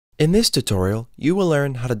In this tutorial, you will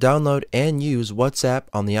learn how to download and use WhatsApp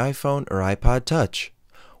on the iPhone or iPod Touch.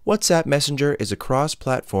 WhatsApp Messenger is a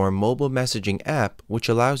cross-platform mobile messaging app which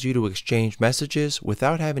allows you to exchange messages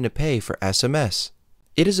without having to pay for SMS.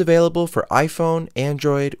 It is available for iPhone,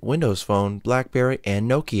 Android, Windows Phone, BlackBerry, and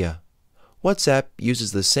Nokia. WhatsApp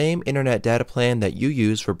uses the same internet data plan that you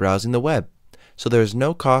use for browsing the web, so there is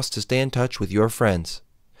no cost to stay in touch with your friends.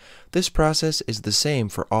 This process is the same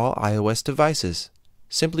for all iOS devices.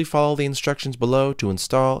 Simply follow the instructions below to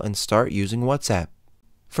install and start using WhatsApp.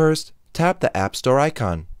 First, tap the App Store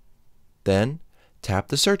icon. Then, tap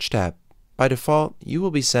the Search tab. By default, you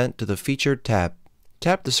will be sent to the Featured tab.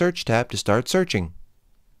 Tap the Search tab to start searching.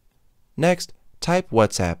 Next, type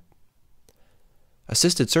WhatsApp.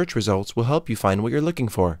 Assisted search results will help you find what you're looking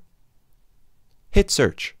for. Hit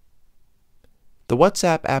Search. The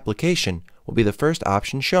WhatsApp application will be the first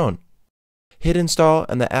option shown. Hit Install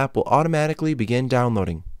and the app will automatically begin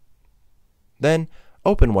downloading. Then,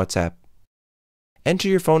 open WhatsApp. Enter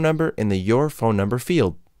your phone number in the Your Phone Number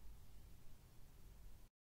field.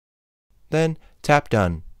 Then, tap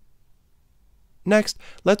Done. Next,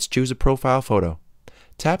 let's choose a profile photo.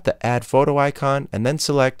 Tap the Add Photo icon and then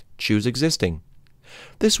select Choose Existing.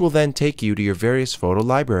 This will then take you to your various photo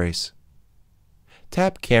libraries.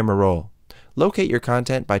 Tap Camera Roll. Locate your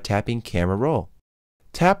content by tapping Camera Roll.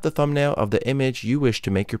 Tap the thumbnail of the image you wish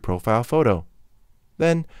to make your profile photo.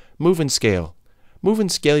 Then, Move and Scale. Move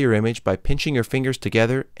and scale your image by pinching your fingers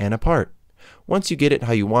together and apart. Once you get it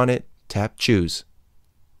how you want it, tap Choose.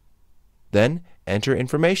 Then, enter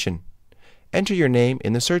information. Enter your name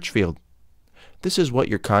in the search field. This is what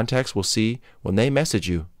your contacts will see when they message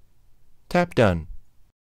you. Tap Done.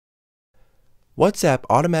 WhatsApp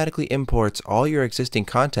automatically imports all your existing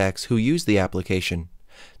contacts who use the application.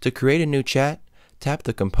 To create a new chat, tap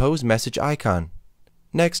the Compose Message icon.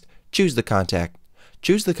 Next, choose the contact.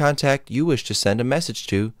 Choose the contact you wish to send a message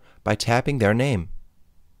to by tapping their name.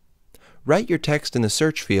 Write your text in the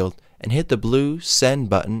search field and hit the blue Send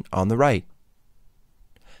button on the right.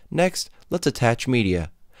 Next, let's attach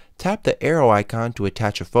media. Tap the arrow icon to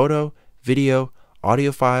attach a photo, video,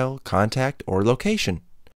 audio file, contact, or location.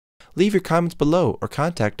 Leave your comments below or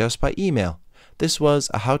contact us by email. This was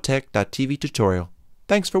a HowTech.tv tutorial.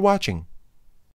 Thanks for watching.